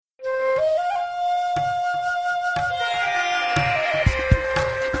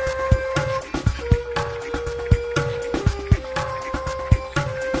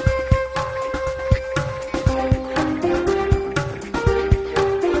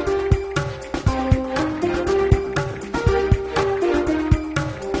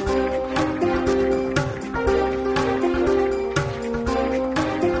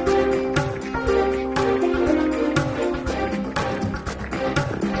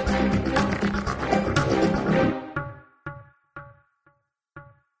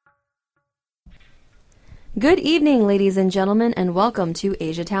Good evening, ladies and gentlemen, and welcome to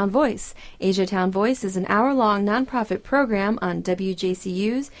Asiatown Voice. Asiatown Voice is an hour-long nonprofit program on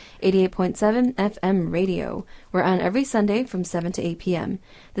WJCU's 88.7 FM radio. We're on every Sunday from 7 to 8 p.m.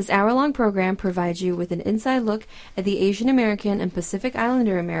 This hour-long program provides you with an inside look at the Asian American and Pacific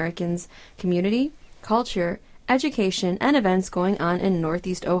Islander Americans' community, culture, education, and events going on in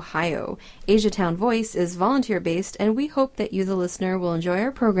Northeast Ohio. Asiatown Voice is volunteer-based, and we hope that you, the listener, will enjoy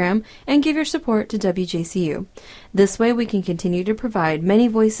our program and give your support to WJCU. This way, we can continue to provide many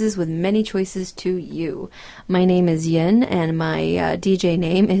voices with many choices to you. My name is Yin, and my DJ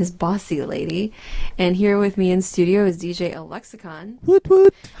name is Bossy Lady. And here with me in studio is DJ Alexicon. Woot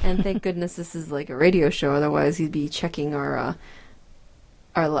woot! And thank goodness this is like a radio show, otherwise he'd be checking our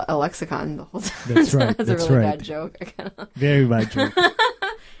lexicon the whole time. That's right. That's that's a really right. bad joke. Very bad joke.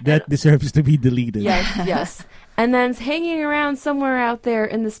 That deserves to be deleted. Yes. And then hanging around somewhere out there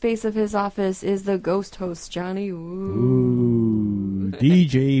in the space of his office is the ghost host, Johnny Woo. Ooh,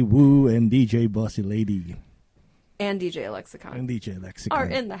 DJ Woo and DJ Bossy Lady. And DJ Lexicon. And DJ Lexicon. Are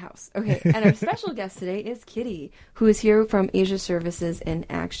in the house. Okay, and our special guest today is Kitty, who is here from Asia Services in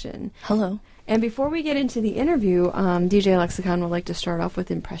Action. Hello. And before we get into the interview, DJ Lexicon would like to start off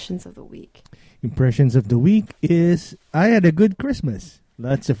with impressions of the week. Impressions of the week is I had a good Christmas.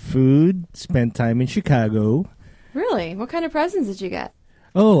 Lots of food, spent time in Chicago. Really? What kind of presents did you get?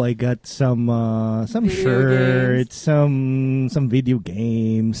 Oh, I got some Video shirts, some video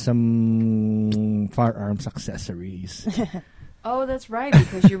games, some firearms accessories. Oh, that's right,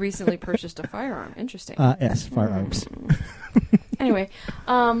 because you recently purchased a firearm. Interesting. Yes, firearms. Anyway,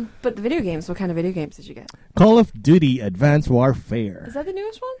 but the video games, what kind of video games did you get? Call of Duty Advanced Warfare. Is that the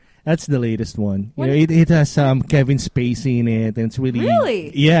newest one? That's the latest one. What? You know, it has Kevin Spacey in it, and it's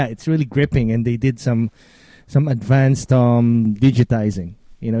really yeah, it's really gripping. And they did some advanced digitizing.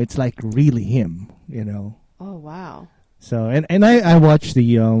 You know, it's like really him. You know. Oh wow. So and I watched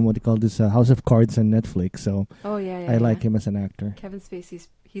the what do you call this House of Cards on Netflix. So Oh yeah. I like him as an actor. Kevin Spacey's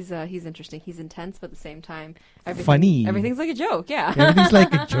he's interesting. He's intense, but at the same time, Funny. Everything's like a joke. Yeah. Everything's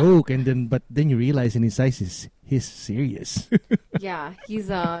like a joke, and then you realize in his eyes he's serious. Yeah, he's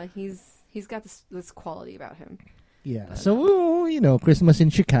got this quality about him. Yeah. But, So, you know, Christmas in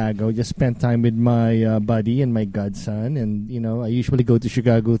Chicago, just spent time with my buddy and my godson. And, you know, I usually go to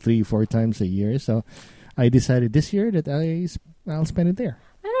Chicago 3-4 times a year. So I decided this year that I'll spend it there.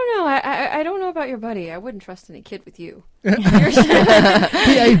 I don't know. I don't know about your buddy. I wouldn't trust any kid with you. Hey,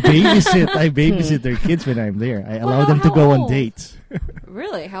 I babysit their kids when I'm there. I allow them to how go on old? dates.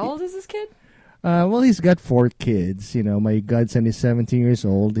 Really? How old is this kid? Well, he's got 4 kids. You know, my godson is 17 years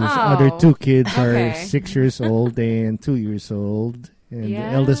old. His Oh, other 2 kids okay. are 6 years old and 2 years old. And Yeah.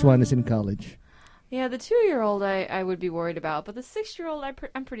 the eldest one is in college. Yeah, the 2-year-old I would be worried about, but the 6-year-old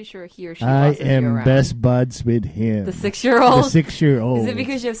I'm pretty sure he or she I bosses you am around. best buds with him. The 6-year-old? The 6-year-old. Is it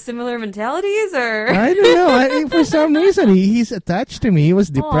because you have similar mentalities, or? I don't know. For some reason, he's attached to me. He was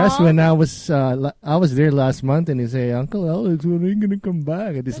depressed Aw. when I was there last month, and he said, "Uncle Alex, when are you gonna come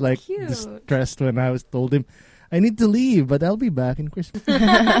back?" And he's That's like cute. distressed when I told him, "I need to leave, but I'll be back in Christmas."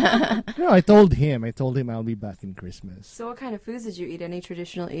 No, I told him I'll be back in Christmas. So what kind of foods did you eat? Any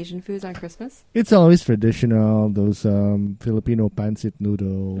traditional Asian foods on Christmas? It's always traditional. Those Filipino pancit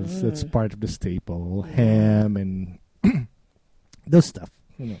noodles. That's part of the staple. Ham and those stuff.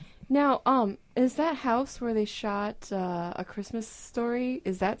 You know. Now, is that house where they shot A Christmas Story,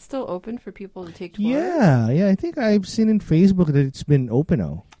 is that still open for people to take tours? Yeah. I think I've seen in Facebook that it's been open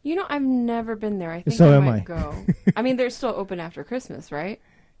now. You know, I've never been there. I think So I am might I. go. I mean, they're still open after Christmas, right?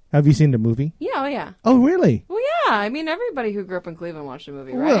 Have you seen the movie? Yeah, oh yeah. Oh, really? Well, yeah. I mean, everybody who grew up in Cleveland watched the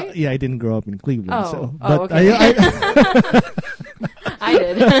movie, Well, right? yeah, I didn't grow up in Cleveland, Oh. so Oh, but okay. I I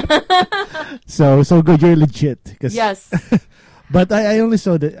did. so good. You're legit. Yes. But I only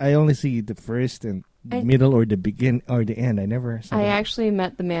see the first and I- middle or the begin or the end. I never saw. I it. actually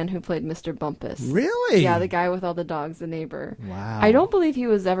met the man who played Mr. Bumpus. Really? Yeah, the guy with all the dogs, the neighbor. Wow. I don't believe he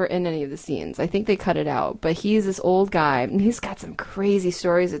was ever in any of the scenes. I think they cut it out. But he's this old guy, and he's got some crazy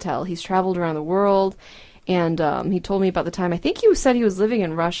stories to tell. He's traveled around the world, and he told me about the time. I think he said he was living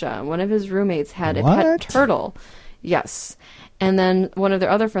in Russia, and one of his roommates had a pet What? turtle. Yes. And then one of their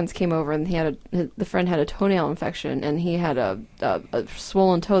other friends came over, and the friend had a toenail infection, and he had a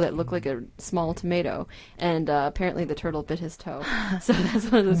swollen toe that looked like a small tomato, and apparently the turtle bit his toe. So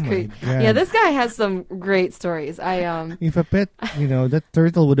that's one of those Oh my great. God. Yeah, this guy has some great stories. If a pet, that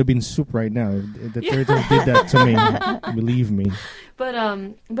turtle would have been soup right now. If the turtle did that to me. Believe me. But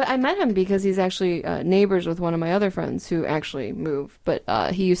I met him because he's actually neighbors with one of my other friends who actually moved. But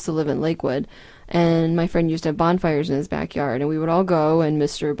he used to live in Lakewood, and my friend used to have bonfires in his backyard, and we would all go, and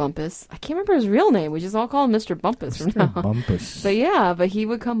Mr. Bumpus, I can't remember his real name. We just all call him Mr. Bumpus from now on. Bumpus. But yeah, but he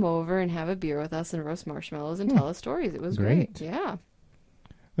would come over and have a beer with us and roast marshmallows and tell us stories. It was great. Yeah.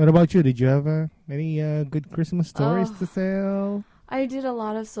 What about you? Did you have any good Christmas stories to tell? I did a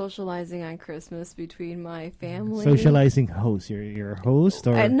lot of socializing on Christmas between my family. Socializing host. You're a host,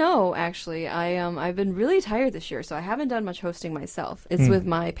 or no, actually, I've been really tired this year, so I haven't done much hosting myself. It's with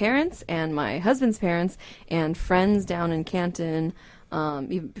my parents and my husband's parents and friends down in Canton.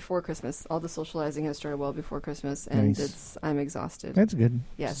 Even before Christmas, all the socializing has started well before Christmas, and Nice. I'm exhausted. That's good.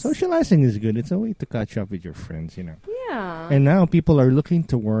 Yes. Socializing is good. It's a way to catch up with your friends, Yeah. And now people are looking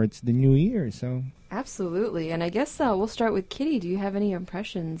towards the new year, so. Absolutely. And I guess we'll start with Kitty. Do you have any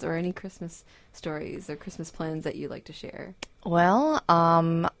impressions or any Christmas stories or Christmas plans that you'd like to share? Well,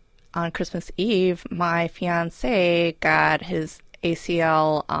 on Christmas Eve, my fiance got his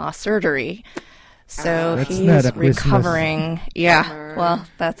ACL surgery. So That's he's not a Christmas. recovering. Yeah. Bummer. Well,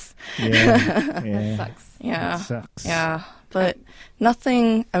 that's Yeah. That sucks. yeah. That sucks. Yeah. But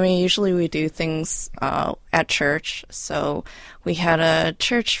nothing, I mean, usually we do things at church. So we had a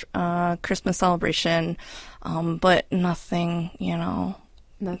church Christmas celebration, but nothing,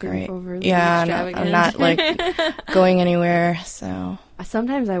 Nothing great. overly Yeah, extravagant. I'm not like going anywhere. So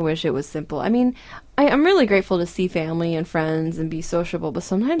Sometimes I wish it was simple. I mean, I'm really grateful to see family and friends and be sociable, but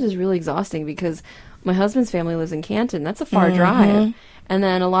sometimes it's really exhausting because my husband's family lives in Canton. That's a far drive. And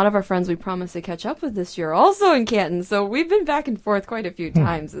then a lot of our friends we promised to catch up with this year are also in Canton. So we've been back and forth quite a few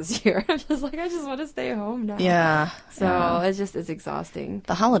times this year. I'm just like, I just want to stay home now. yeah. So yeah. it's exhausting.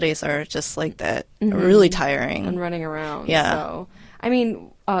 The holidays are just like that, really tiring. And running around. Yeah. So, I mean,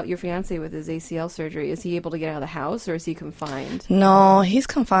 your fiance with his ACL surgery, is he able to get out of the house or is he confined? No, he's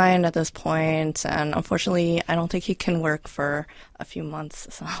confined at this point, and unfortunately, I don't think he can work for a few months.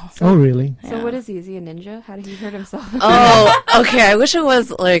 So. Oh, really? So Yeah. what is he? Is he a ninja? How did he hurt himself? Oh, okay. I wish it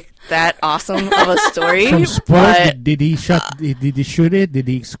was like that awesome of a story. Some sport? But Did he shoot it? Did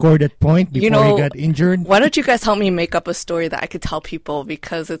he score that point before he got injured? why don't you guys help me make up a story that I could tell people,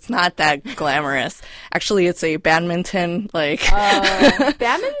 because it's not that glamorous. Actually, it's a badminton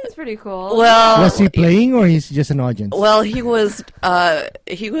Badminton's pretty cool. Well, Was he playing or he's just an audience? Well, he was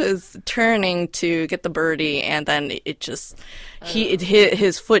turning to get the birdie, and then it just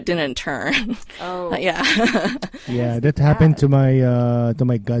his foot didn't turn. Oh. Yeah. Yeah, that happened to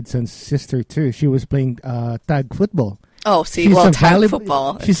my godson's sister too. She was playing tag football. Oh, see, well, tag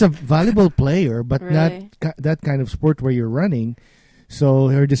football. She's a volleyball player, but Really? not that kind of sport where you're running. So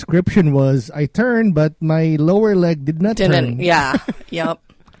her description was, I turned, but my lower leg did not turn. Didn't. Yeah. Yep.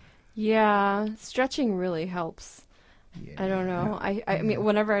 Yeah, stretching really helps. I don't know. I mean,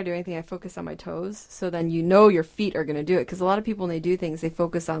 whenever I do anything, I focus on my toes. So then your feet are going to do it. Because a lot of people, when they do things, they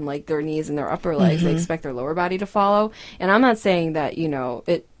focus on like their knees and their upper legs. They expect their lower body to follow. And I'm not saying that,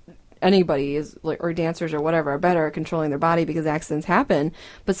 anybody is like, or dancers or whatever are better at controlling their body because accidents happen.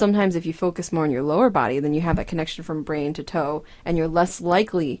 But sometimes if you focus more on your lower body, then you have that connection from brain to toe, and you're less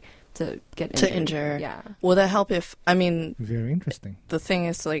likely to get injured. To injure. Yeah. Will that help if, I mean, Very interesting. the thing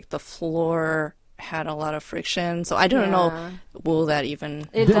is, like, the floor had a lot of friction, so I don't know, will that even...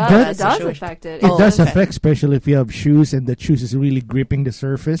 It Th- does. that It does situation- affect it. It Oh, does okay. affect, especially if you have shoes and the shoes is really gripping the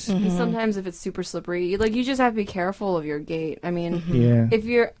surface. And sometimes if it's super slippery, like you just have to be careful of your gait. I mean, Yeah. if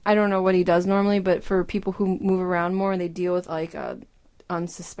you're, I don't know what he does normally, but for people who move around more and they deal with like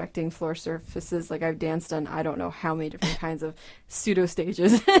unsuspecting floor surfaces, like I've danced on I don't know how many different kinds of pseudo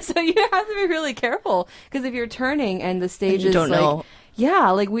stages, so you have to be really careful because if you're turning and the stage You is don't like, know. yeah,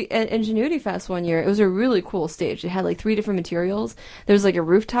 like we at Ingenuity Fest one year, it was a really cool stage. It had like 3 different materials. There was like a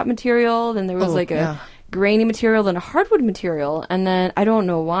rooftop material, then there was like a grainy material, then a hardwood material, and then I don't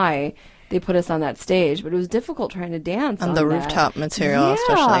know why they put us on that stage, but it was difficult trying to dance on the that. rooftop material, Yeah.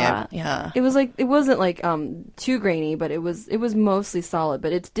 especially. Yeah. It was like it wasn't like too grainy, but it was mostly solid,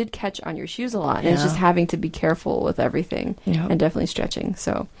 but it did catch on your shoes a lot. And it's Yeah. just having to be careful with everything Yep. and definitely stretching.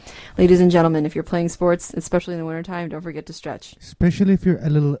 So, ladies and gentlemen, if you're playing sports, especially in the wintertime, don't forget to stretch. Especially if you're a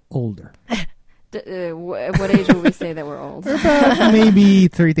little older. What age would we say that we're old? About maybe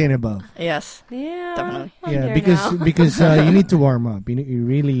 30 and above. Yes. Yeah, Definitely. I'm Yeah, there because now. because you need to warm up. You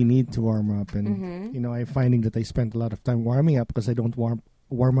really need to warm up, and Mm-hmm. I'm finding that I spend a lot of time warming up because I don't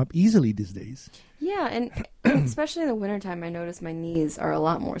warm up easily these days. Yeah, and especially in the wintertime, I notice my knees are a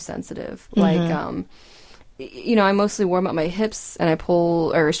lot more sensitive. Like, I mostly warm up my hips and I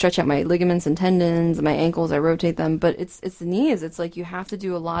pull or stretch out my ligaments and tendons, and my ankles, I rotate them. But it's the knees. It's like you have to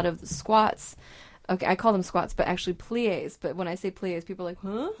do a lot of the squats. Okay, I call them squats, but actually plies. But when I say plies, people are like,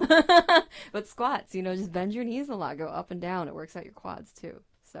 huh? But squats, just bend your knees a lot, go up and down. It works out your quads too.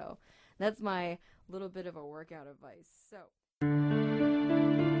 So that's my little bit of a workout advice. So.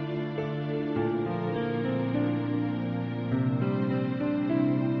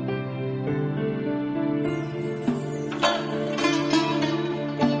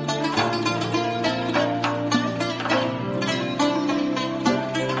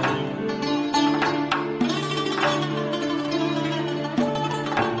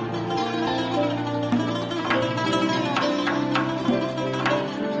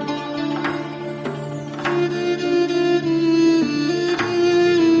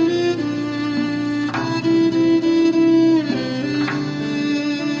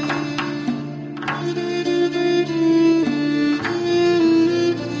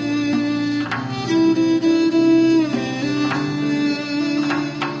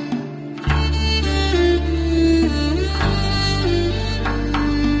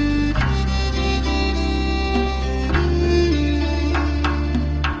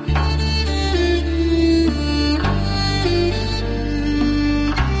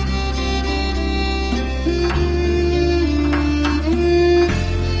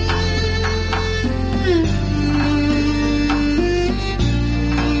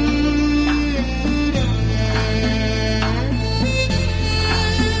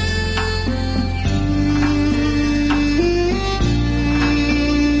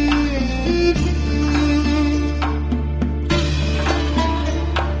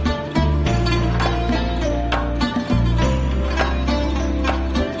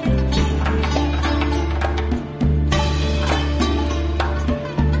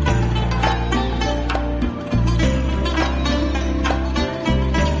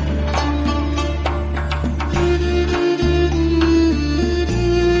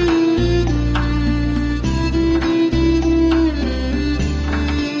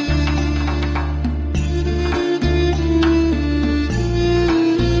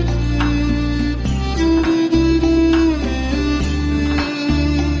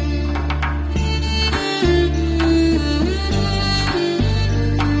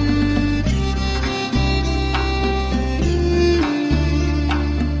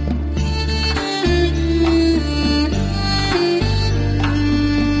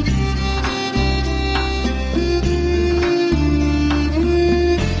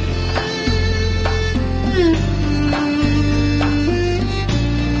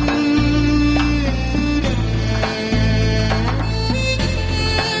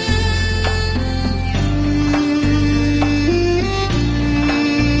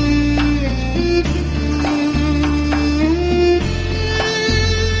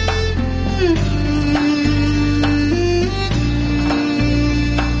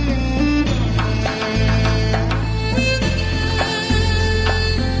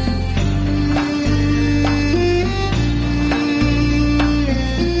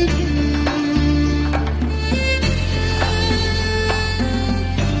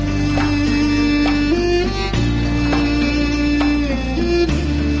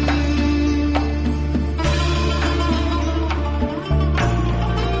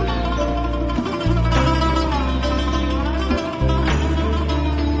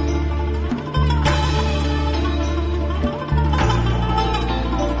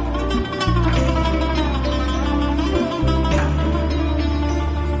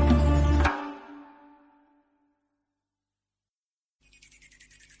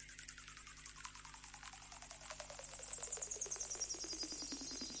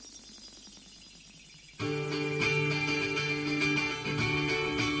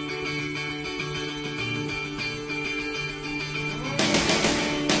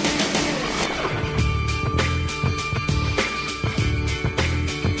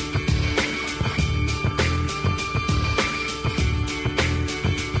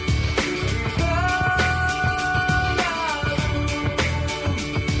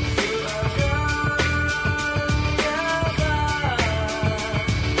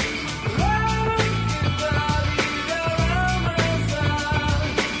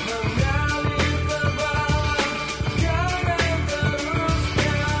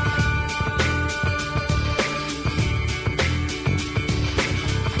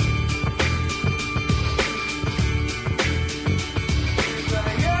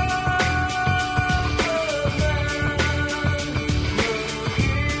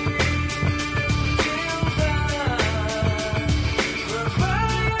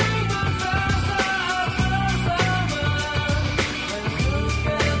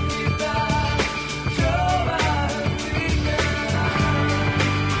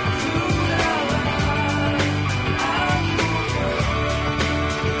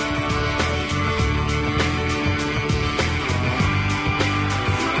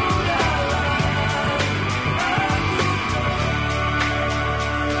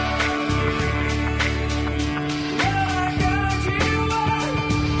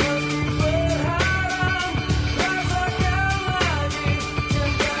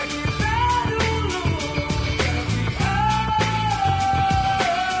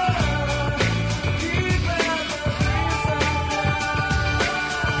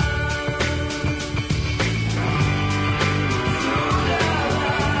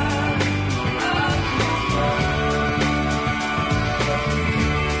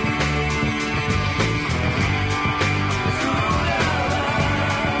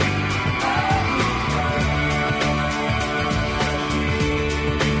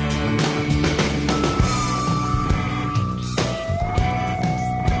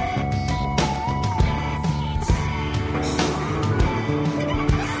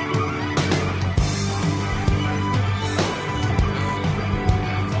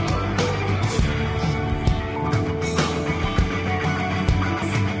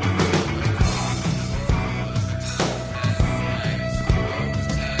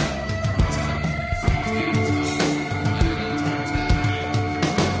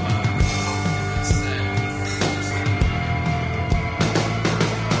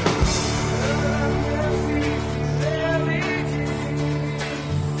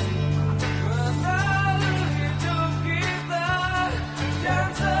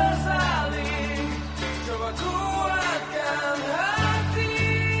 kuatkan hati.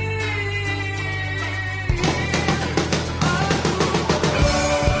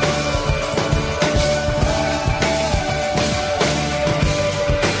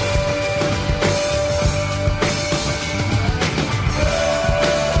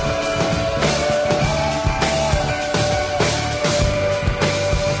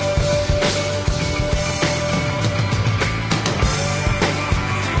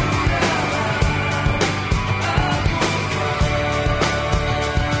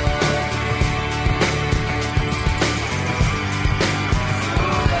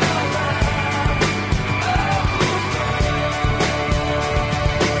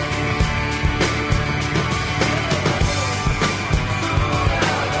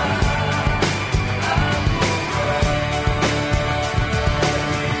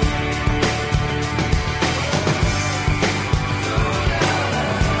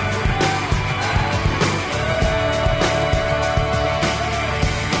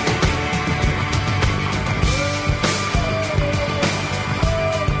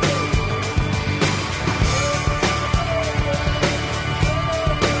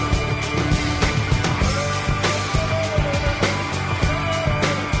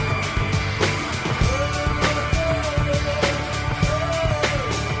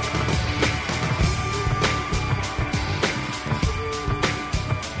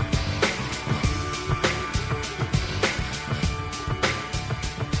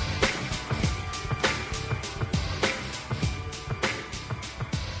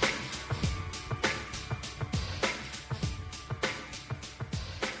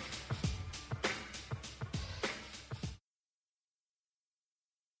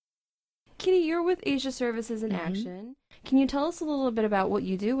 Kitty, you're with Asia Services in Action. Can you tell us a little bit about what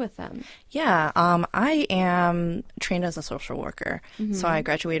you do with them? Yeah, I am trained as a social worker. So I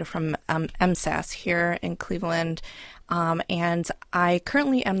graduated from MSAS here in Cleveland. And I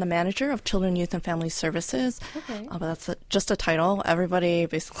currently am the manager of Children, Youth, and Family Services. Okay. But that's just a title. Everybody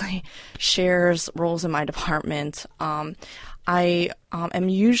basically shares roles in my department. I am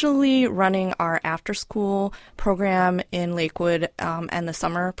usually running our after-school program in Lakewood and the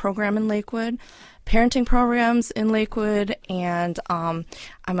summer program in Lakewood, parenting programs in Lakewood, and I'm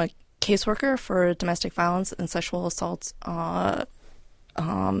a caseworker for domestic violence and sexual assault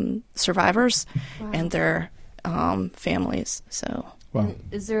survivors and their families. So, Wow. And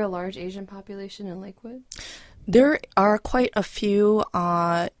is there a large Asian population in Lakewood? there are quite a few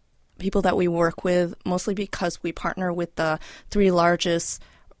people that we work with, mostly because we partner with the 3 largest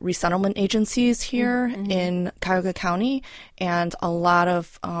resettlement agencies here in Cuyahoga County, and a lot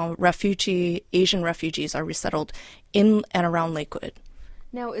of Asian refugees are resettled in and around Lakewood.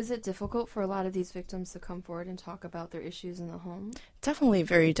 Now, is it difficult for a lot of these victims to come forward and talk about their issues in the home? Definitely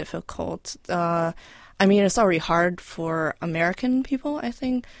very difficult. I mean, it's already hard for American people, I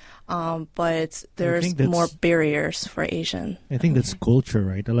think, but there's more barriers for Asian. I think that's culture,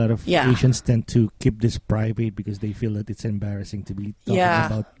 right? A lot of Yeah. Asians tend to keep this private because they feel that it's embarrassing to be talking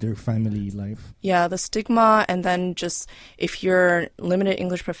about their family life. Yeah, the stigma, and then just if you're limited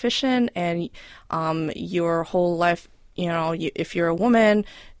English proficient and your whole life, if you're a woman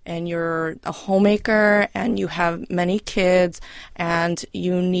and you're a homemaker and you have many kids and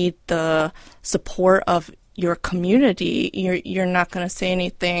you need the support of your community, you're not going to say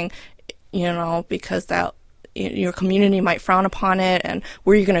anything, because that your community might frown upon it, and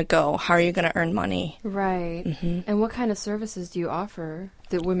where are you going to go? How are you going to earn money? Right. And what kind of services do you offer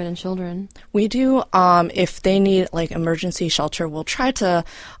the women and children? We do, if they need like emergency shelter, we'll try to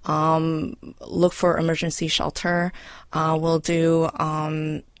look for emergency shelter. We'll do,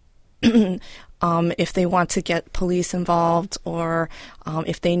 if they want to get police involved, or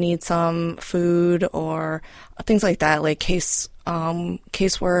if they need some food or things like that, like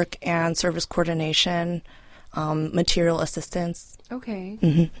casework and service coordination, material assistance.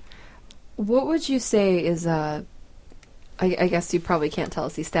 Okay. What would you say is, I guess you probably can't tell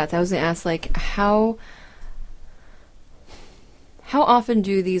us these stats. I was going to ask, like, how often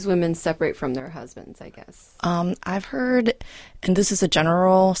do these women separate from their husbands, I guess? I've heard, and this is a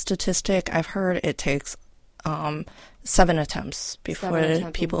general statistic, I've heard it takes 7 attempts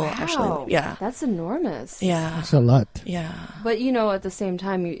before people actually, That's enormous. Yeah. That's a lot. Yeah. But, at the same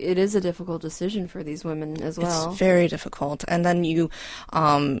time, it is a difficult decision for these women as well. It's very difficult. And then you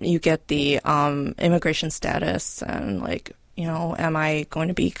get the immigration status, and am I going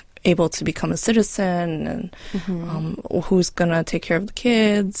to be able to become a citizen, and who's going to take care of the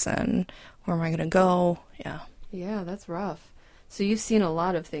kids, and where am I going to go? Yeah. Yeah, that's rough. So you've seen a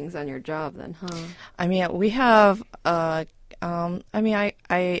lot of things on your job then, huh? I mean, we have, I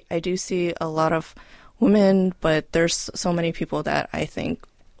do see a lot of women, but there's so many people that I think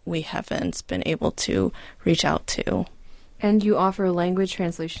we haven't been able to reach out to. And you offer language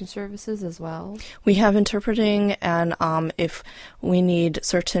translation services as well? We have interpreting, and if we need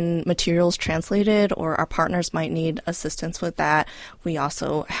certain materials translated or our partners might need assistance with that, we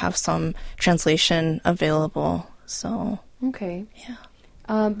also have some translation available. So, Okay. yeah.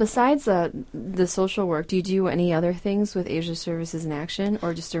 Besides the social work, do you do any other things with Asia Services in Action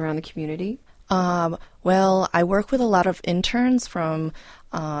or just around the community? Well, I work with a lot of interns from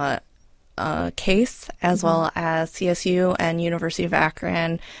CASE as well as CSU and University of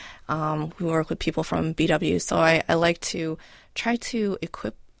Akron. We work with people from BW. So I like to try to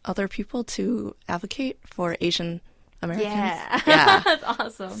equip other people to advocate for Asian Americans. Yeah. That's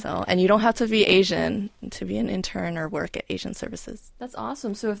awesome. So, and you don't have to be Asian to be an intern or work at Asian Services. That's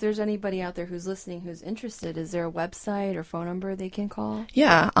awesome. So if there's anybody out there who's listening who's interested, is there a website or phone number they can call?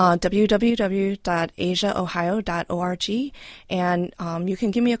 Yeah, www.asiaohio.org. And you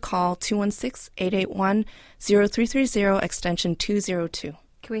can give me a call, 216-881-0330, extension 202.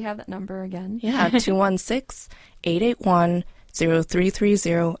 Can we have that number again? Yeah,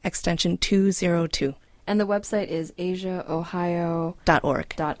 216-881-0330, extension 202. And the website is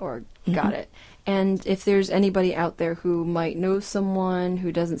asiaohio.org. .org. Got it. And if there's anybody out there who might know someone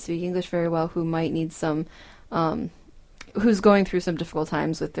who doesn't speak English very well, who might need some, who's going through some difficult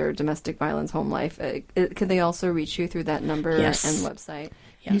times with their domestic violence home life, could they also reach you through that number Yes. and website?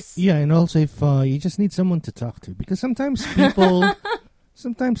 Yes. Yeah, and also if you just need someone to talk to, because sometimes people,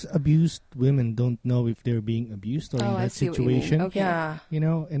 sometimes abused women don't know if they're being abused or in I that see what you mean. situation. Okay. Yeah. You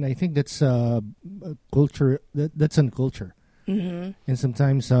know, and I think that's a culture. That's a culture. Mm-hmm. And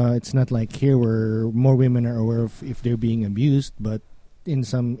sometimes it's not like here where more women are aware of if they're being abused, but in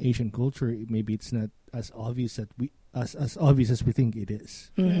some Asian culture, maybe it's not as obvious as obvious as we think it is.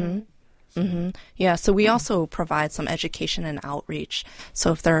 Mm-hmm. Mm-hmm. Yeah, so we also provide some education and outreach.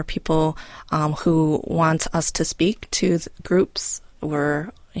 So if there are people who want us to speak to groups,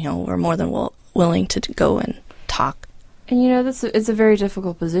 we're more than willing to go and talk. And it's a very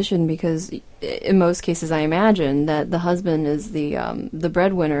difficult position because in most cases I imagine that the husband is the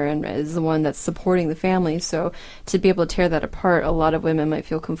breadwinner and is the one that's supporting the family. So to be able to tear that apart, a lot of women might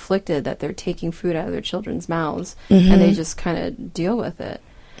feel conflicted that they're taking food out of their children's mouths and they just kind of deal with it.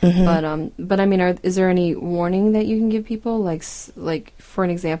 But I mean, is there any warning that you can give people, like for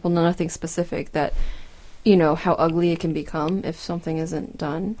an example, nothing specific, that how ugly it can become if something isn't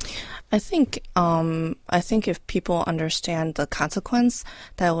done? I think if people understand the consequence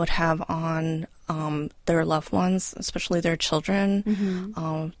that it would have on their loved ones, especially their children,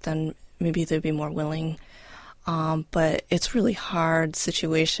 then maybe they'd be more willing. But it's really hard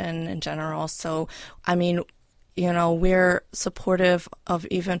situation in general. So, I mean, we're supportive of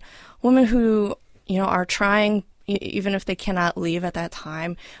even women who, are trying, even if they cannot leave at that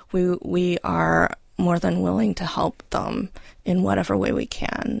time, we are more than willing to help them in whatever way we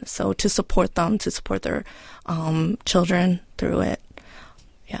can. So to support them, to support their children through it.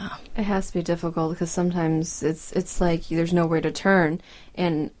 Yeah. It has to be difficult because sometimes it's like there's nowhere to turn.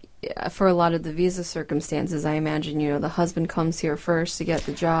 And for a lot of the visa circumstances, I imagine, the husband comes here first to get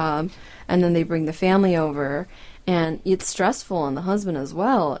the job, and then they bring the family over. And it's stressful on the husband as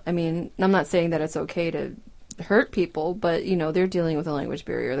well. I mean, I'm not saying that it's okay to hurt people, but, they're dealing with a language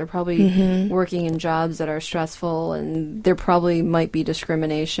barrier. They're probably working in jobs that are stressful, and there probably might be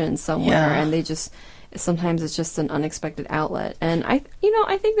discrimination somewhere, and sometimes it's just an unexpected outlet. And I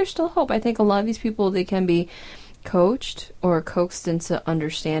think there's still hope. I think a lot of these people, they can be coached or coaxed into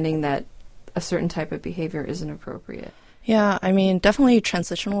understanding that a certain type of behavior isn't appropriate. Yeah, I mean, definitely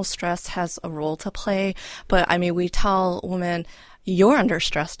transitional stress has a role to play, but I mean, we tell women, you're under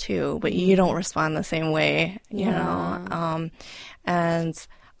stress too, but you don't respond the same way, you know? I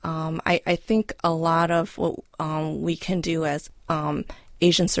think a lot of what we can do as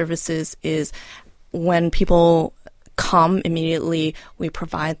Asian Services is when people come immediately, we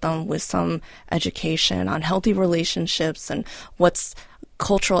provide them with some education on healthy relationships and what's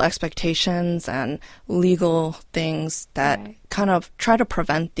cultural expectations and legal things that kind of try to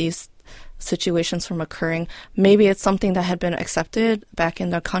prevent these situations from occurring. Maybe it's something that had been accepted back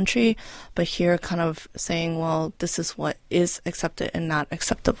in their country, but here kind of saying, well, this is what is accepted and not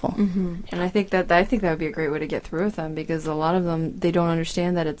acceptable. And I think that would be a great way to get through with them, because a lot of them, they don't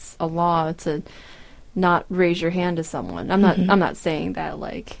understand that it's a law to not raise your hand to someone. I'm not saying that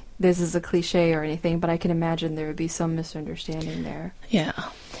like this is a cliche or anything, but I can imagine there would be some misunderstanding there. Yeah.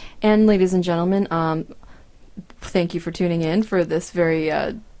 And ladies and gentlemen, thank you for tuning in for this very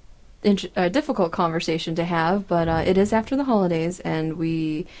difficult conversation to have, but it is after the holidays, and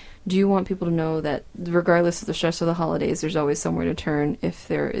we do want people to know that regardless of the stress of the holidays, there's always somewhere to turn if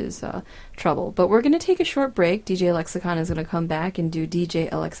there is trouble. But we're going to take a short break. DJ Lexicon is going to come back and do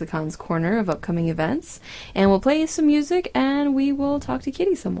DJ Lexicon's Corner of upcoming events, and we'll play some music, and we will talk to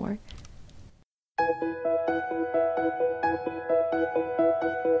Kitty some more.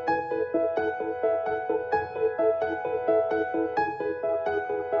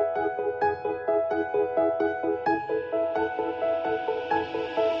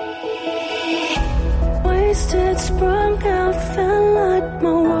 Wasted, sprung out, felt like my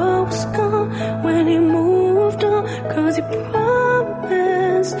world was gone when he moved on. 'Cause he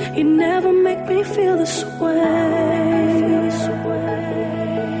promised he'd never make me feel this way.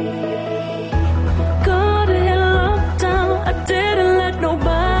 Got it locked down, I didn't let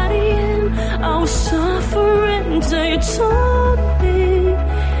nobody in. I was suffering till you told me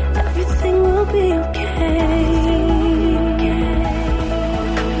everything will be okay.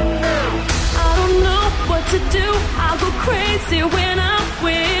 To do, I'll go crazy when I'm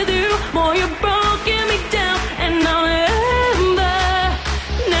with you. More you're broken me down, and I'll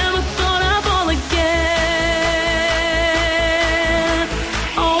never thought I'd fall again.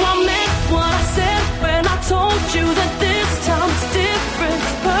 Oh, I meant what I said when I told you that this time it's different,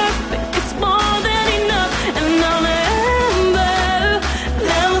 it's perfect, it's more than enough, and I'll never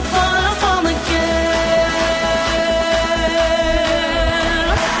thought I'd fall again.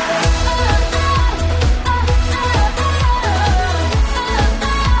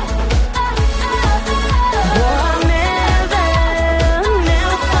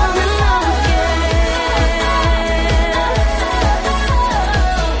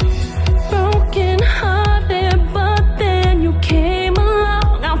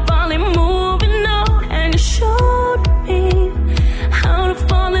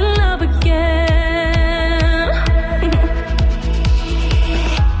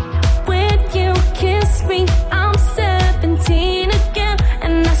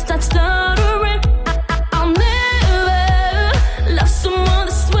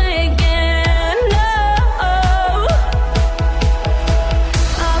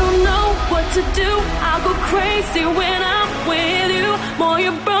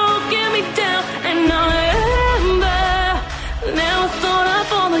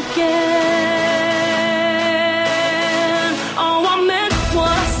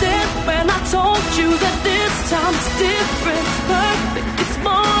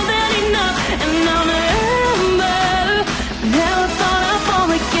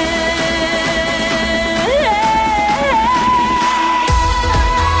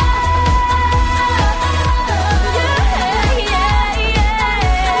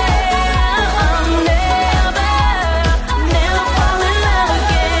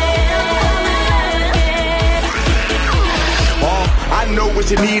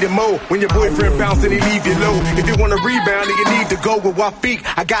 You need it more when your boyfriend bounce and he leave you low. If you want to rebound and you need to go with Wafik,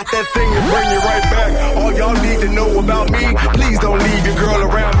 I got that thing to bring you right back. All y'all need to know about me, please don't leave your girl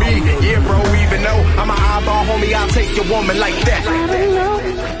around me. Yeah, bro, even though I'm an eyeball homie, I'll take your woman like that. I don't know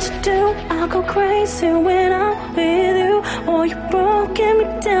what to do, I'll go crazy when I'm with you. Oh, you broken me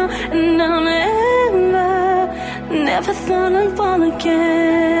down, and I'll never thought I'd fall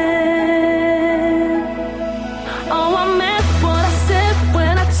again. Oh, I meant what I said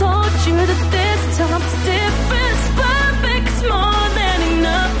when I told you that this time it's different, it's perfect, it's more than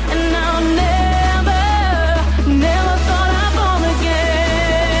enough, and I'll never thought I'd fall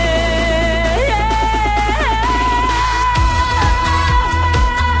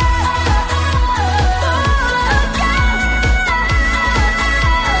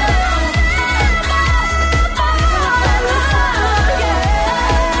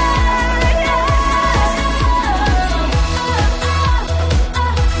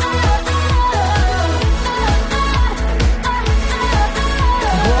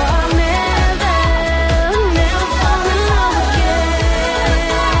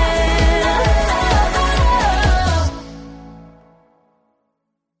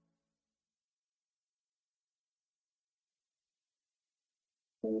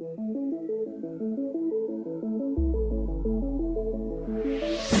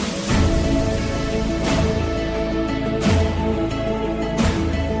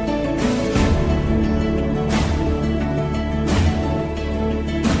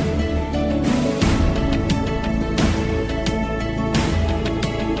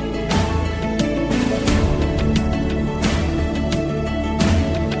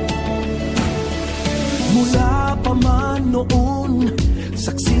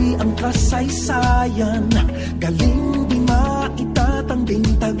Saksi ang kasaysayan, galing di maitatanging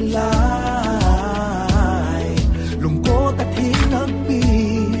tagli. kulay, lungkot at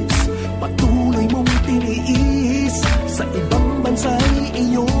hinagpis, patuloy mong tiniis, sa ibang bansa'y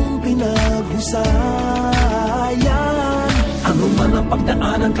iyong pinaghusayan. Ano man ang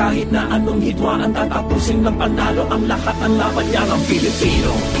pagdaanan, kahit na anong hidwaan, tatapusin ng panalo ang lahat ng laban niya ng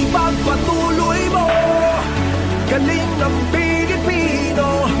Pilipino. Ipagpatuloy mo, galing ng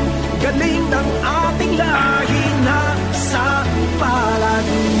Pilipino, galing ng ating lahi na sa palad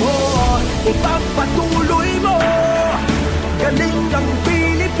mo. Ipagpatuloy mo, galing ng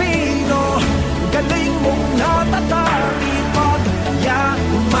Pilipino, galing mong natatag,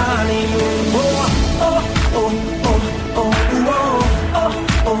 ipagyamanin mo. Oh, oh, oh, oh, oh, oh, oh,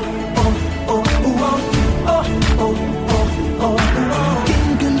 oh, oh, oh, oh, oh, oh,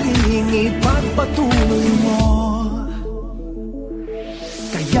 galing ipagpatuloy mo.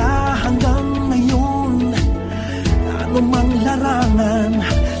 Kaya hanggang ngayon, anumang larangan,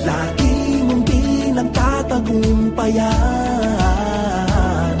 lagi mong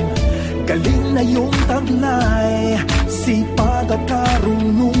pinagtatagumpayan. Galing na iyong taglay, sipag at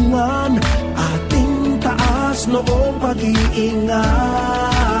karunungan, ating taas noong pag-iingatan.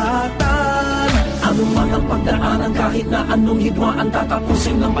 Ano man ang pagdaanan, kahit na anong hidwaan,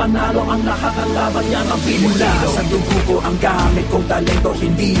 tatapusin ng panalo ang lahat ng laban niya ng Pilipino. Mula sa dugo ko ang gamit kong talento,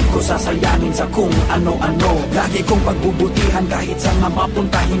 hindi ko sasayangin sa kung ano-ano. Lagi kong pagbubutihan kahit saan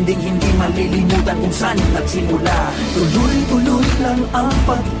mapapunta, hindi malilimutan kung saan nagsimula. Tuloy-tuloy lang ang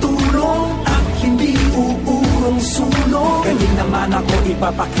pagtulong at hindi uurong sulong. Galing naman ako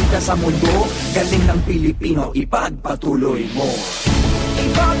ipapakita sa mundo, galing ng Pilipino, ipagpatuloy mo.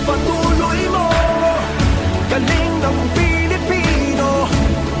 Ipagpatuloy mo, galing ng Pilipino,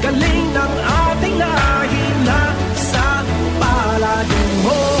 galing ng ating lahi na sa palad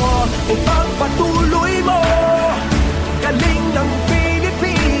mo. Ipagpatuloy mo, galing ng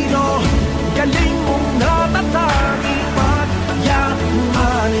Pilipino, galing mong natatag,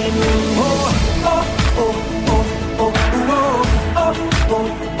 ipagyamanin mo. Oh, oh, oh, oh, oh, oh, oh, oh,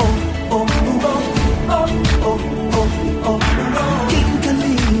 oh, oh, oh, oh,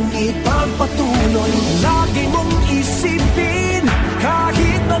 ipagpatuloy, lagi mong isipin,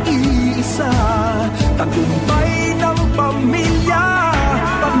 kahit nag-iisa, tagumpay ng pamilya,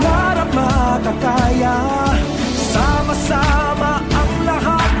 pangarap makakaya, sama-sama ang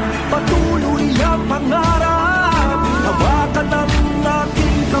lahat, patuloy ang pangarap, hawakan ng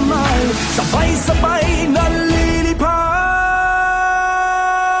ating kamay, sabay-sabay nalilipad.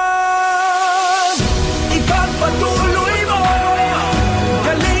 Ipagpatuloy mo,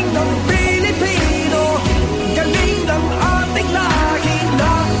 galing ng Pilipino, galing ng ating lahi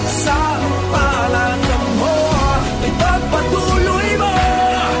na sa palad mo. Ipagpatuloy mo,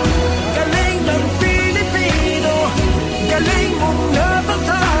 galing ng Pilipino, galing mong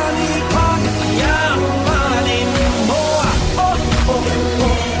natatali, pagyamanin mo. Oh, oh, oh, oh,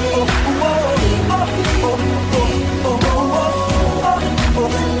 oh, oh, oh, oh, oh,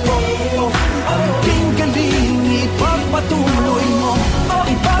 oh, ang galing ipagpatuloy mo.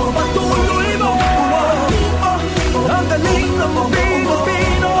 Ipagpatuloy mo, ang galing ng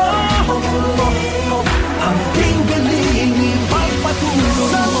Pilipino, ang galing ipagpatuloy mo.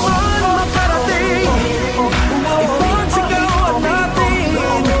 Saan makarating, ipagsigawan natin,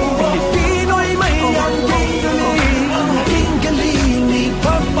 Pilipino'y may ang galing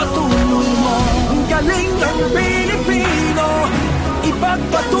ipagpatuloy mo. Ang galing ng Pilipino,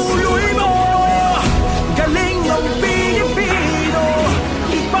 ipagpatuloy mo, galing ng Pilipino,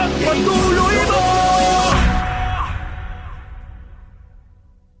 ipagpatuloy mo.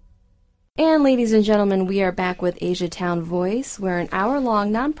 And ladies and gentlemen, we are back with Asia Town Voice. We're an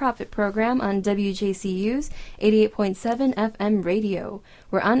hour-long nonprofit program on WJCU's 88.7 FM radio.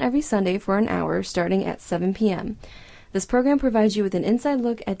 We're on every Sunday for an hour starting at 7 p.m. This program provides you with an inside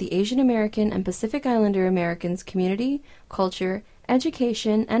look at the Asian American and Pacific Islander Americans community, culture,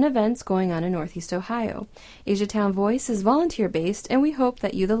 education, and events going on in Northeast Ohio. Asia Town Voice is volunteer-based, and we hope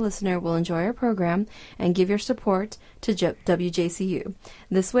that you, the listener, will enjoy our program and give your support to WJCU.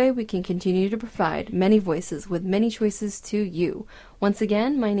 This way, we can continue to provide many voices with many choices to you. Once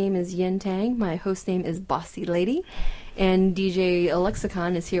again, my name is Yin Tang. My host name is Bossy Lady, and DJ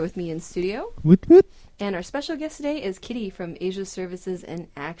Alexicon is here with me in studio. Woot woot. And our special guest today is Kitty from Asia Services in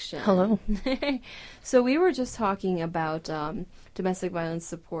Action. Hello. So we were just talking about domestic violence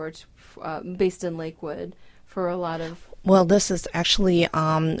support based in Lakewood for a lot of... Well, this is actually,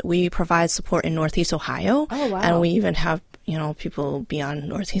 we provide support in Northeast Ohio. Oh, wow. And we even have, people beyond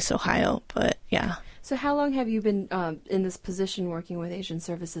Northeast Ohio, but yeah. So how long have you been in this position working with Asian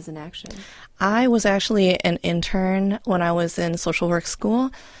Services in Action? I was actually an intern when I was in social work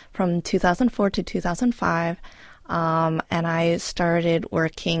school from 2004 to 2005. And I started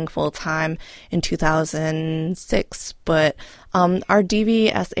working full-time in 2006. But our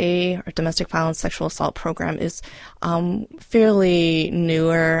DVSA, or Domestic Violence Sexual Assault program, is fairly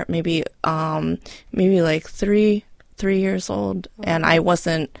newer, maybe like three years old. And I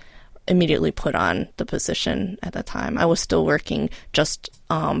wasn't immediately put on the position at the time. I was still working just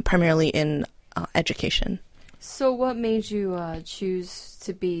primarily in education. So what made you choose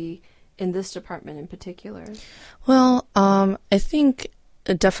to be in this department in particular? Well, I think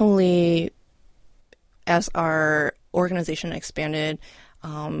definitely as our organization expanded,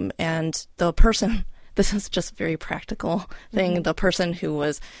 and the person, this is just a very practical thing, the person who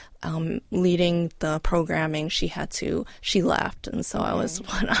was leading the programming, she left, and so I was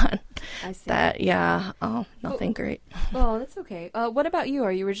put on I see. that. Yeah, nothing great. Well, that's okay. What about you?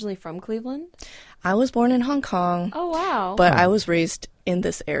 Are you originally from Cleveland? I was born in Hong Kong, Oh, wow. but I was raised in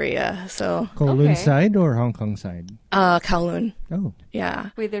this area, so Kowloon Okay. side or Hong Kong side? Kowloon. Oh. Yeah.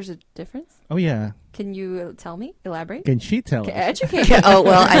 Wait, there's a difference? Oh, yeah. Can you tell me? Elaborate? Can she tell Okay, us? educate. Yeah, oh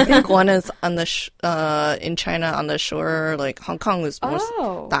well, I think one is on the in China on the shore. Like Hong Kong is most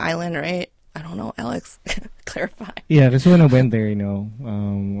Oh. the island, right? I don't know, Alex. Clarify. Yeah, because when I went there, a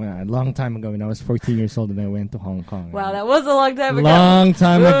long time ago when I was 14 years old and I went to Hong Kong. Wow, that was a long time ago. Long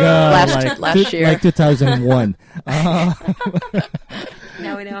time ago. Last year. Like 2001.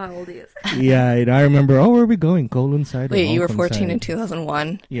 Now we know how old he is. Yeah, I remember, where are we going? Kowloon side or Wait, you were Hong Kong 14 side? in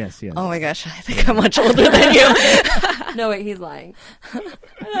 2001? Yes, yes. Oh my gosh, I think I'm much older than you. No, wait, he's lying.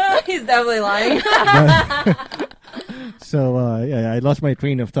 He's definitely lying. So, yeah, I lost my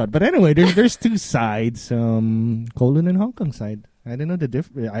train of thought. But anyway, there's two sides, Kowloon and Hong Kong side. I don't know the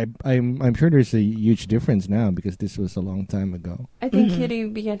difference. I'm sure there's a huge difference now because this was a long time ago. I think Kitty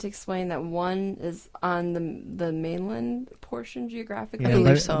began to explain that one is on the mainland portion geographically. believe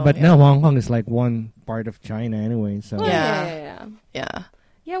but, so, But yeah. now Hong Kong is like one part of China anyway. So Oh, Yeah. yeah. Yeah.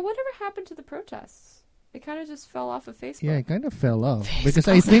 Yeah, whatever happened to the protests? It kind of just fell off of Facebook. yeah, it kind of fell off because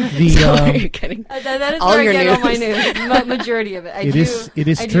I think the So you're kidding. That is All where I your get all my news. news. Majority of it. it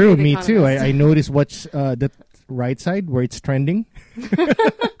is I do true. read Me too. Economist. I noticed what's the right side where it's trending.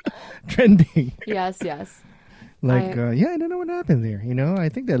 Trending. Yes. Like, I don't know what happened there. I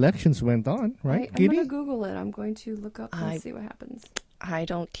think the elections went on, right, I'm Kitty? going to Google it. I'm going to look up and I- see what happens. I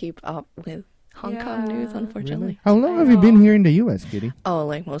don't keep up with Hong Kong Yeah. news, unfortunately. Really? How long I have you been know. here in the U.S., Kitty? Oh,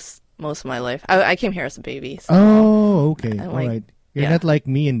 like most of my life. I came here as a baby. So. Oh, okay. I'm All like- right. You're yeah. not like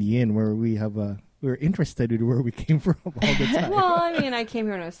me and Yin where we're interested in where we came from all the time. Well, I mean, I came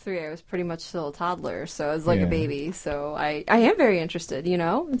here when I was 3. I was pretty much still a toddler, so I was like Yeah. a baby. So I am very interested,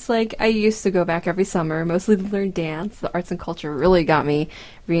 It's like I used to go back every summer, mostly to learn dance. The arts and culture really got me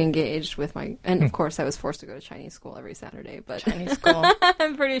re-engaged with and of course I was forced to go to Chinese school every Saturday, but Chinese school.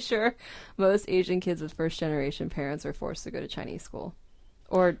 I'm pretty sure most Asian kids with first-generation parents are forced to go to Chinese school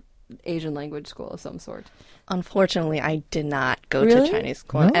or Asian language school of some sort. Unfortunately, I did not go Really? to Chinese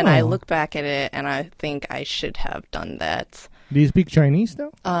school. And I No. look back at it and I think I should have done that. Do you speak Chinese,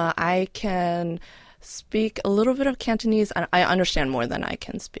 though? I can speak a little bit of Cantonese. And I understand more than I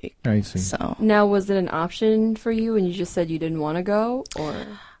can speak. I see. So, Now, was it an option for you and you just said you didn't want to go, or?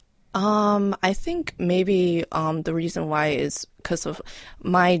 I think maybe the reason why is because of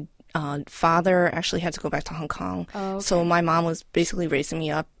my father actually had to go back to Hong Kong. Oh, okay. So my mom was basically raising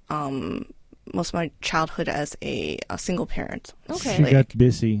me up most of my childhood as a single parent. Okay. She Like- got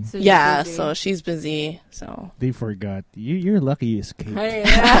busy. So Yeah, you're busy. so she's busy. So They forgot. You're lucky you escaped. Hey,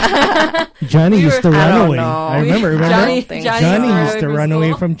 yeah. Johnny We used were- to I run don't away. know. I remember. Johnny, think Johnny, so. Johnny used used to run away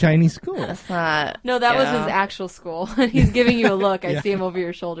school. from Chinese school. that's not. No, that was his yeah. actual school. He's giving you a look. I Yeah. see him over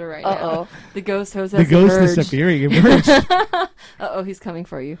your shoulder right Uh-oh. now. The ghost host The has ghost emerged. disappearing. Emerged. Uh-oh, he's coming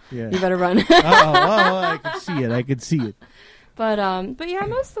for you. Yeah. You better run. I could see it. I could see it. But yeah,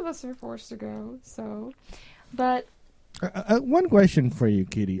 most of us are forced to go. So, but One question for you,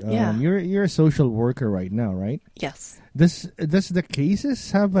 Kitty. Yeah. You're a social worker right now, right? Yes. Does the cases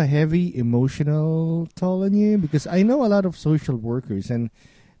have a heavy emotional toll on you? Because I know a lot of social workers, and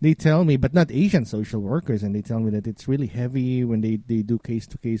they tell me, but not Asian social workers, and they tell me that it's really heavy when they do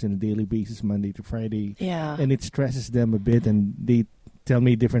case-to-case on a daily basis, Monday to Friday. Yeah. And it stresses them a bit, and they tell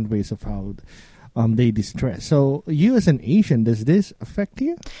me different ways of how they distress. So you as an Asian, does this affect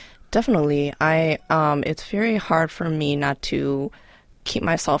you? Definitely. It's very hard for me not to keep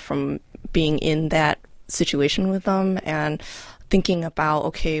myself from being in that situation with them and thinking about,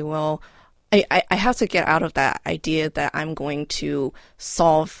 okay, well, I have to get out of that idea that I'm going to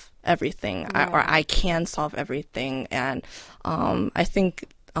solve everything, or I can solve everything. And I think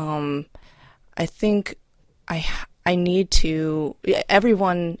I need to.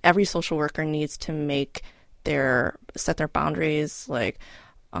 Every social worker needs to set their boundaries, like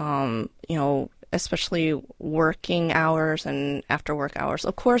especially working hours and after work hours.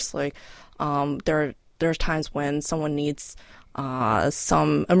 Of course, like there's times when someone needs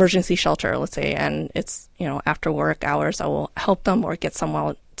some emergency shelter, let's say, and it's after work hours, I will help them or get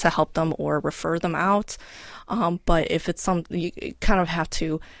someone to help them or refer them out. But if it's something, you kind of have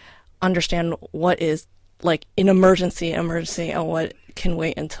to understand what is like an emergency and what can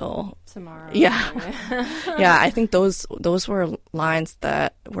wait until tomorrow. Yeah. Yeah, I think those were lines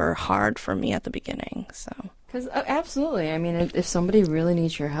that were hard for me at the beginning. So. Because absolutely, I mean, if somebody really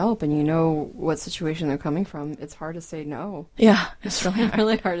needs your help and you know what situation they're coming from, it's hard to say no. Yeah, it's really hard.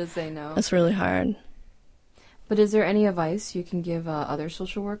 really hard to say no. It's really hard. But is there any advice you can give other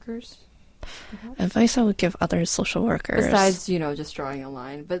social workers? Advice I would give other social workers. Besides, just drawing a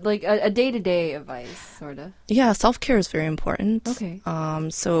line, but like a day-to-day advice, sort of. Yeah, self-care is very important. Okay.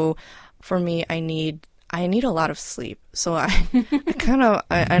 So for me, I need a lot of sleep. So I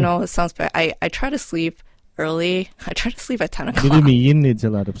know it sounds bad. I try to sleep early. I try to sleep at 10 o'clock. Believe me, Yin needs a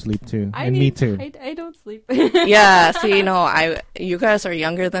lot of sleep too. Me too. I don't sleep. Yeah, see, you guys are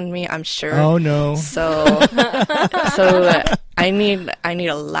younger than me, I'm sure. Oh no. So I need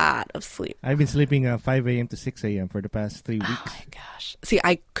a lot of sleep. I've been sleeping 5 a.m. to 6 a.m. for the past 3 weeks. Oh my gosh. See,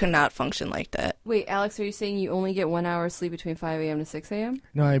 I could not function like that. Wait, Alex, are you saying you only get 1 hour sleep between 5 a.m. to 6 a.m.?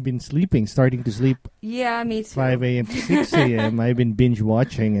 No, I've been starting to sleep Yeah, me too. 5 a.m. to 6 a.m. I've been binge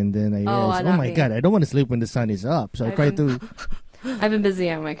watching, and then I realized, oh my God, I don't want to sleep when the sun is up. So I try to. I've been busy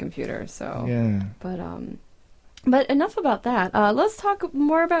on my computer, so. Yeah. But enough about that. Let's talk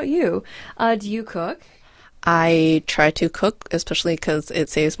more about you. Do you cook? I try to cook, especially because it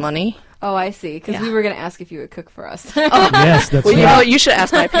saves money. Oh, I see. Because we were going to ask if you would cook for us. Yes, that's well, right. you should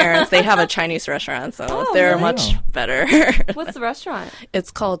ask my parents. They have a Chinese restaurant, so they're really? much better. What's the restaurant? It's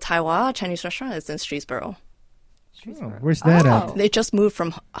called Taiwan Chinese Restaurant. It's in Streetsboro. Oh, where's that at? They just moved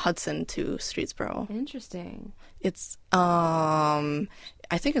from Hudson to Streetsboro. Interesting. It's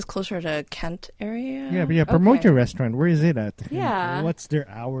I think it's closer to Kent area. Yeah, promote your restaurant. Where is it at? Yeah. What's their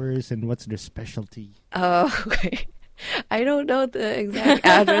hours and what's their specialty? Okay. I don't know the exact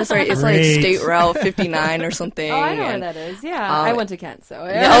address. Or it's like State Route 59 or something. Oh, I know where that is. Yeah, I went to Kent, so.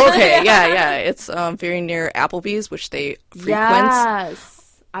 Yeah, okay, yeah. It's very near Applebee's, which they frequent. Yes.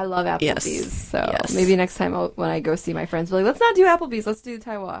 I love Applebee's, Yes. so Yes. maybe next time when I go see my friends, be like, let's not do Applebee's, let's do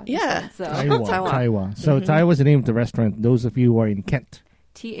Taiwan. Yeah. instead. So Taiwan. So Taiwan is the name of the restaurant. Those of you who are in Kent.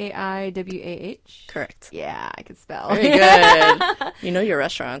 Taiwah. Correct. Yeah, I can spell. Very good. You know your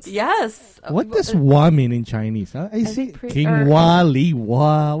restaurants. Yes. What does "wa" mean in Chinese? I see think King Wa, Li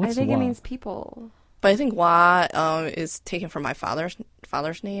Wa. I What's think Wa? it means people. But I think Wa is taken from my father's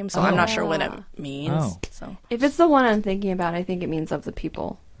name, so I'm not sure what it means. Oh. So If it's the one I'm thinking about, I think it means of the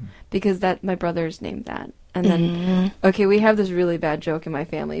people, because my brother's named that. And then, okay, we have this really bad joke in my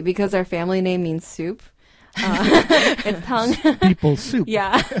family because our family name means soup. It's tongue. People soup.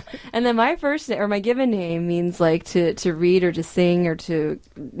 Yeah. And then my my given name means like to read or to sing or to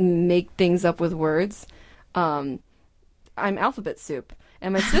make things up with words. I'm alphabet soup.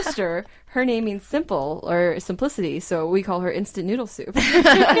 And my sister, her name means simple or simplicity, so we call her instant noodle soup.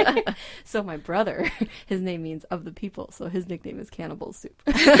 So my brother, his name means of the people, so his nickname is cannibal soup.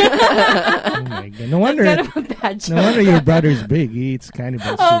 Oh my God. No wonder. That's kind of a bad joke. No wonder your brother's big. He eats cannibal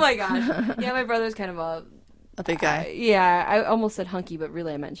soup. Oh my gosh. Yeah, my brother's kind of a big guy. yeah, I almost said hunky, but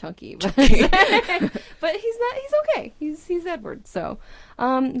really I meant chunky. But he's not. He's okay. He's Edward. So, but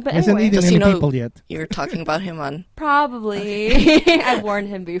Hasn't anyway, eaten Does he any know- people yet. You're talking about him on. probably I've warned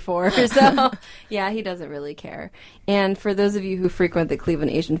him before. So yeah, he doesn't really care. And for those of you who frequent the Cleveland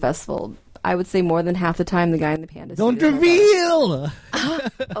Asian Festival, I would say more than half the time the guy in the panda suit Don't is my reveal.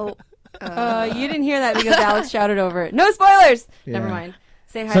 brother. You didn't hear that because Alex shouted over it. No spoilers. Yeah. Never mind.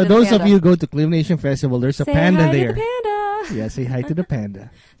 Say hi So to the those panda. of you who go to Cleveland Asian Festival, there's a Say panda hi there. to the panda. Yeah, say hi to the panda.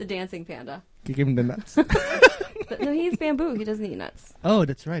 The dancing panda. Kick him in the nuts. No, he eats bamboo. He doesn't eat nuts. Oh,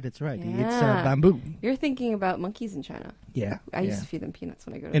 that's right. He eats Yeah. bamboo. You're thinking about monkeys in China. Yeah. I used yeah. to feed them peanuts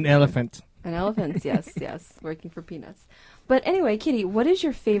when I go to An Cleveland. elephant. And elephants, yes, working for peanuts. But anyway, Kitty, what is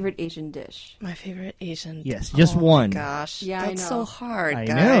your favorite Asian dish? My favorite Asian. Yes, just Oh my one. gosh, Yeah, I that's know. so hard. I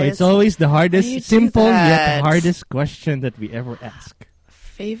guys. know. It's always the Why do you hardest, do simple yet that? hardest question that we ever ask.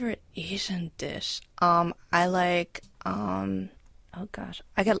 Favorite Asian dish. I like. Oh gosh,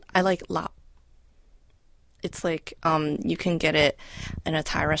 I like lap. It's like you can get it in a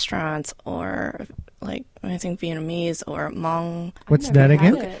Thai restaurant or like I think Vietnamese or Hmong What's I've never that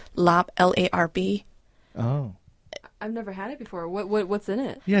had again? it. Larb, Larb. Oh. I've never had it before. What's in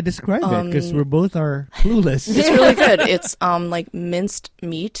it? Yeah, describe it, because we both are clueless. It's really good. It's like minced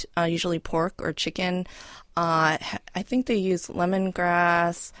meat, usually pork or chicken. I think they use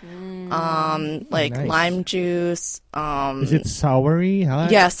lemongrass, like Nice. lime juice. Is it soury? Huh?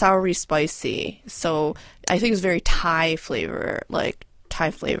 Yeah, soury spicy. So I think it's very Thai flavor, like Thai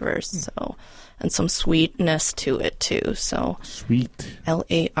flavors. So and some sweetness to it too. So Sweet.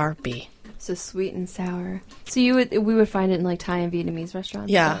 LARB. So sweet and sour. So we would find it in like Thai and Vietnamese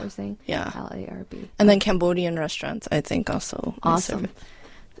restaurants. Yeah. Is that what we're saying? Yeah. LARB. And then Cambodian restaurants, I think also. Awesome.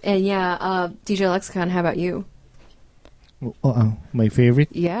 And yeah, DJ Lexicon, how about you? My favorite.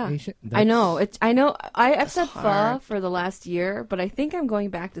 Yeah. Asian- I know. I've said pho hard. for the last year, but I think I'm going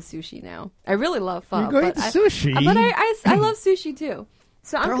back to sushi now. I really love pho. You're going but to I- sushi? But I love sushi too.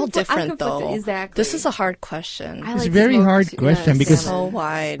 So They're all I'm different conflicted. though. Exactly. This is a hard question. I It's a like very smoked hard su- question because- So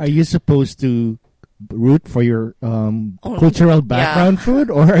wide. Are you supposed to root for your cultural background food,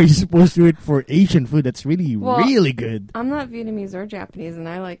 or are you supposed to root for Asian food that's really, Well, really good? I'm not Vietnamese or Japanese, and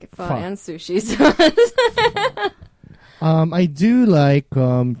I like pho Pho. and sushi. So I do like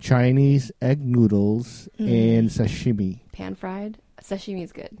Chinese egg noodles and sashimi. pan fried sashimi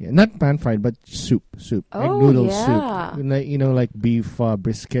is good. Yeah, not pan fried, but soup. Egg Oh, noodle yeah. soup. Like beef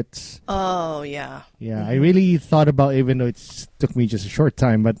briskets. Oh yeah. Yeah, I really thought about, even though it took me just a short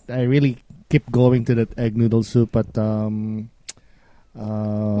time, but I really kept going to that egg noodle soup at Wonton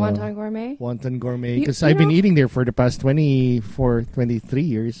gourmet. Wonton Gourmet, You- because you I've been know- eating there for the past 23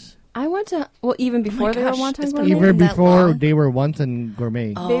 years. I went to even before they were gosh, Wonton it's been gourmet. Even Even that before long? they were Wonton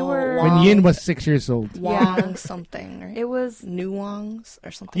Gourmet. They were- When Yin was 6 years old. Wong Yeah. something, right? It was New Wongs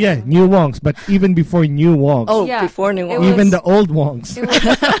or something. Yeah, New Wongs, but even before New Wongs. Oh, Yeah. before New It Wongs. even the old Wongs. It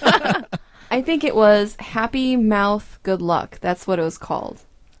was, I think it was Happy Mouth Good Luck. That's what it was called.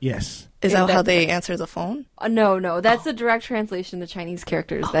 Yes. Is Yeah, that how that- they answer the phone? No, that's the direct translation, the Chinese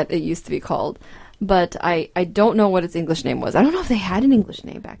characters that it used to be called. But I don't know what its English name was. I don't know if they had an English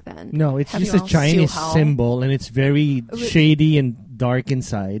name back then. No, it's Have just you a all Chinese Siu Hao? symbol, and it's very shady and dark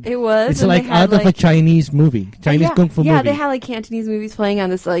inside. It was. It's and like they had, out of a Chinese movie, Chinese yeah, kung fu yeah, movie. they had like Cantonese movies playing on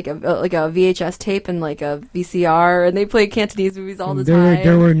this like a VHS tape and like a VCR, and they played Cantonese movies all the time.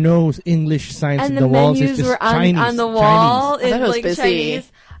 There were no English signs and on the walls. menus It's just were on, Chinese. on the wall Chinese. I thought in it was like busy.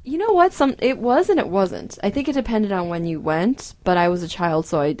 Chinese. You know what? It was and it wasn't. I think it depended on when you went, but I was a child,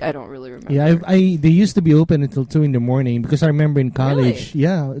 so I don't really remember. Yeah, they used to be open until 2 in the morning, because I remember in college. Really?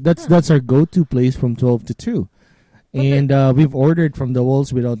 Yeah, that's our go-to place from 12 to 2. And we've ordered from the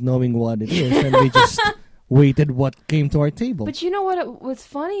walls without knowing what it is, and we just waited what came to our table. But you know what? It was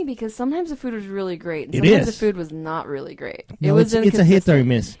funny because sometimes the food was really great, and It sometimes is. the food was not really great. No, it was it's a hit or inconsistent.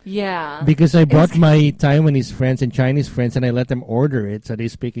 miss. Yeah. Because I brought my Taiwanese friends and Chinese friends, and I let them order it, so they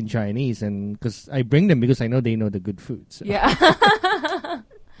speak in Chinese, and because I bring them because I know they know the good food. So. Yeah.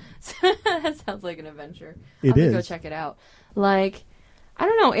 That sounds like an adventure. It I'll have to go is. check it out. Like, I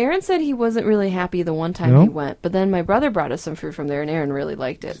don't know. Aaron said he wasn't really happy the one time No? he went, but then my brother brought us some food from there, and Aaron really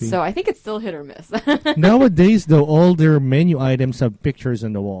liked it. See. So I think it's still hit or miss. Nowadays, though, all their menu items have pictures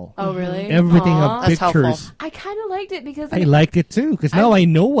on the wall. Oh, really? Everything Aw. have That's helpful. pictures. I kind of liked it because I liked it too, because now I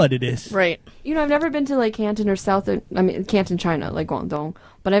know what it is. Right. you know, I've never been to like Canton or Canton, China, like Guangdong,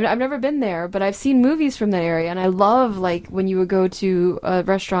 but I've never been there. But I've seen movies from that area, and I love like when you would go to a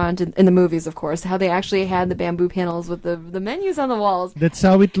restaurant in the movies, of course, how they actually had the bamboo panels with the menus on the walls. That's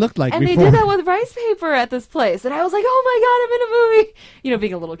how it looked like And before. they did that with rice paper at this place, and I was like, "Oh my god, I'm in a movie!" You know,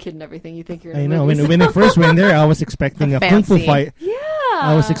 being a little kid and everything, you think you're in I a know. movie. When I first went there, I was expecting a kung fu Fancy. fight. Yeah,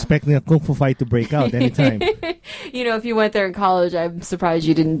 I was expecting a kung fu fight to break out anytime. You know, if you went there in college, I'm surprised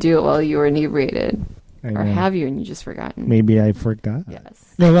you didn't do it while you were inebriated, I or know. have you and you just forgotten? Maybe I forgot.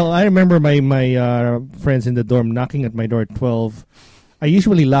 Yes. No, well, I remember my friends in the dorm knocking at my door at 12. I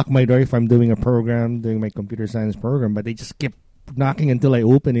usually lock my door if I'm doing my computer science program, but they just kept knocking until I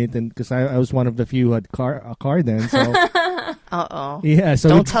open it, and because I was one of the few who had a car then. So Uh-oh. yeah, so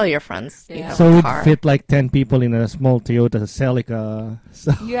Don't it- tell your friends you Yeah. have so a it car. fit like 10 people in a small Toyota Celica.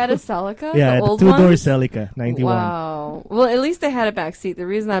 So You had a Celica? yeah, the old two-door ones? Celica, 91. Wow. Well, at least they had a back seat. The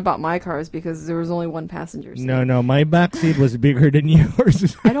reason I bought my car is because there was only one passenger seat. No, my back seat was bigger than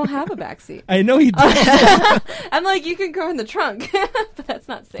yours. I don't have a back seat. I know you do. I'm like, you can go in the trunk, but that's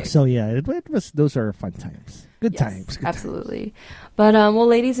not safe. So yeah, it was. Those are fun times. Good Yes, times. Good absolutely. But, well,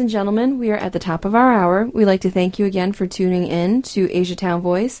 ladies and gentlemen, we are at the top of our hour. We'd like to thank you again for tuning in to Asia Town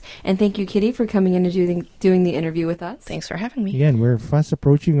Voice. And thank you, Kitty, for coming in and doing the interview with us. Thanks for having me. Again, we're fast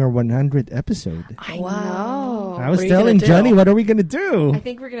approaching our 100th episode. I Wow. know. I was What are you telling gonna do? Johnny, what are we going to do? I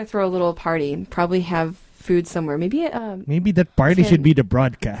think we're going to throw a little party. Probably have food somewhere. Maybe Maybe that party should be the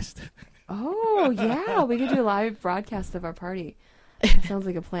broadcast. oh, yeah. We could do a live broadcast of our party. That sounds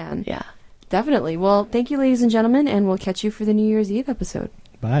like a plan. Yeah. Definitely. Well, thank you, ladies and gentlemen, and we'll catch you for the New Year's Eve episode.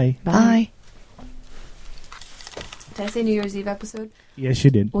 Bye. Bye. Did I say New Year's Eve episode? Yes, you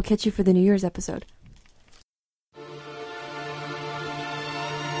did. We'll catch you for the New Year's episode.